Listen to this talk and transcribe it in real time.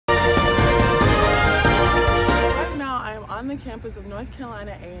the campus of North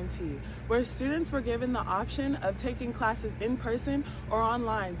Carolina A&T, where students were given the option of taking classes in person or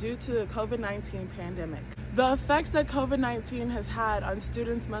online due to the COVID-19 pandemic. The effects that COVID-19 has had on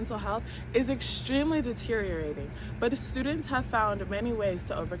students' mental health is extremely deteriorating, but students have found many ways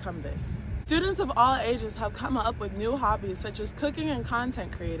to overcome this. Students of all ages have come up with new hobbies such as cooking and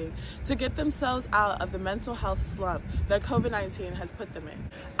content creating to get themselves out of the mental health slump that COVID-19 has put them in.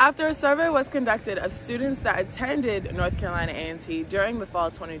 After a survey was conducted of students that attended North Carolina A&T during the fall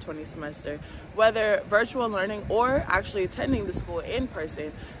 2020 semester, whether virtual learning or actually attending the school in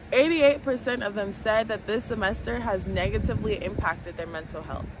person, 88% of them said that this semester has negatively impacted their mental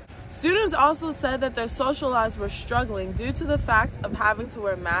health. Students also said that their social lives were struggling due to the fact of having to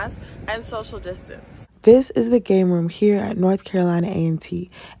wear masks and social distance. This is the game room here at North Carolina A&T,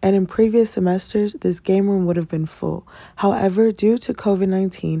 and in previous semesters, this game room would have been full. However, due to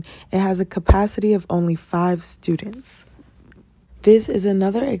COVID-19, it has a capacity of only 5 students. This is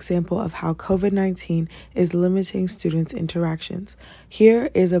another example of how COVID-19 is limiting students' interactions. Here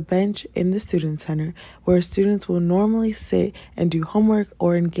is a bench in the Student Center where students will normally sit and do homework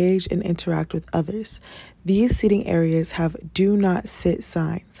or engage and interact with others. These seating areas have "do not sit"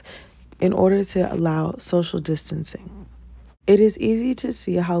 signs in order to allow social distancing. It is easy to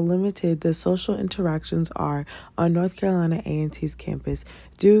see how limited the social interactions are on North Carolina A&T's campus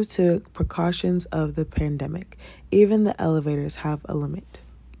due to precautions of the pandemic. Even the elevators have a limit.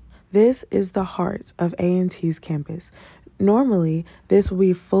 This is the heart of A&T's campus. Normally, this will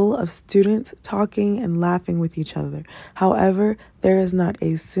be full of students talking and laughing with each other. However, there is not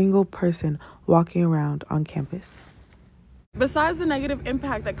a single person walking around on campus. Besides the negative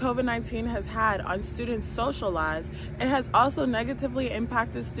impact that COVID-19 has had on students' social lives, it has also negatively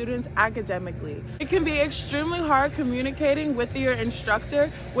impacted students academically. It can be extremely hard communicating with your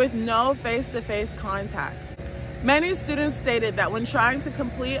instructor with no face-to-face contact. Many students stated that when trying to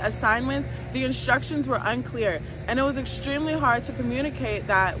complete assignments, the instructions were unclear, and it was extremely hard to communicate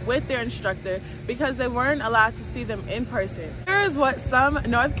that with their instructor because they weren't allowed to see them in person. Here is what some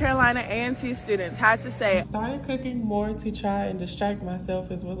North Carolina A&T students had to say. I started cooking more to try and distract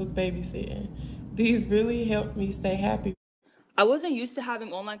myself as well as babysitting. These really helped me stay happy. I wasn't used to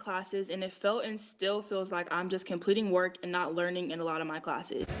having online classes, and it felt and still feels like I'm just completing work and not learning in a lot of my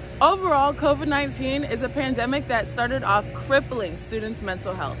classes. Overall, COVID-19 is a pandemic that started off crippling students'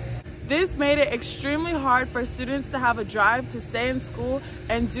 mental health. This made it extremely hard for students to have a drive to stay in school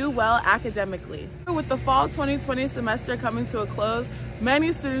and do well academically. With the fall 2020 semester coming to a close,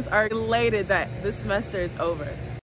 many students are elated that this semester is over.